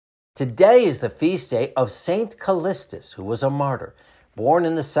Today is the feast day of Saint Callistus, who was a martyr. Born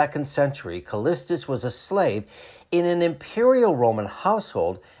in the 2nd century, Callistus was a slave in an imperial Roman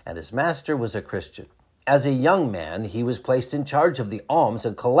household, and his master was a Christian. As a young man, he was placed in charge of the alms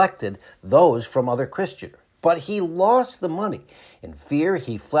and collected those from other Christians. But he lost the money. In fear,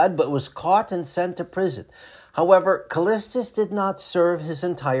 he fled, but was caught and sent to prison. However, Callistus did not serve his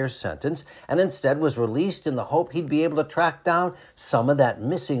entire sentence and instead was released in the hope he'd be able to track down some of that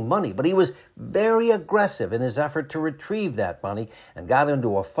missing money. But he was very aggressive in his effort to retrieve that money and got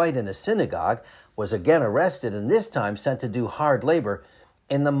into a fight in a synagogue, was again arrested and this time sent to do hard labor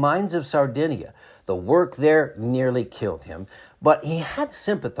in the mines of Sardinia. The work there nearly killed him, but he had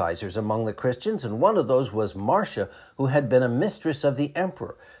sympathizers among the Christians, and one of those was Marcia, who had been a mistress of the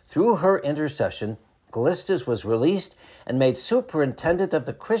emperor. Through her intercession, Callistus was released and made superintendent of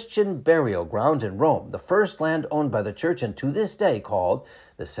the Christian burial ground in Rome, the first land owned by the church and to this day called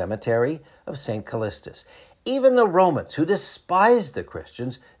the Cemetery of St. Callistus. Even the Romans, who despised the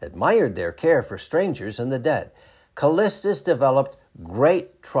Christians, admired their care for strangers and the dead. Callistus developed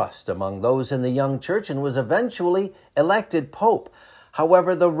great trust among those in the young church and was eventually elected pope.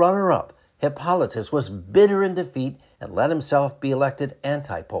 However, the runner-up, Hippolytus, was bitter in defeat and let himself be elected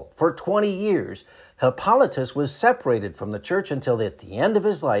anti-pope. For 20 years, Hippolytus was separated from the church until at the end of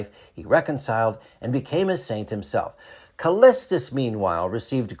his life he reconciled and became a saint himself. Callistus, meanwhile,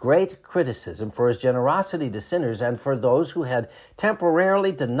 received great criticism for his generosity to sinners and for those who had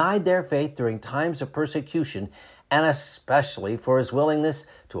temporarily denied their faith during times of persecution, and especially for his willingness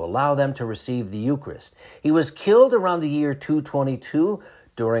to allow them to receive the Eucharist. He was killed around the year 222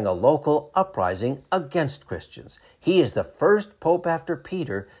 during a local uprising against Christians. He is the first pope after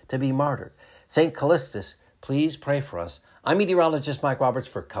Peter to be martyred. St. Callistus, please pray for us. I'm meteorologist Mike Roberts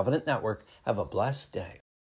for Covenant Network. Have a blessed day.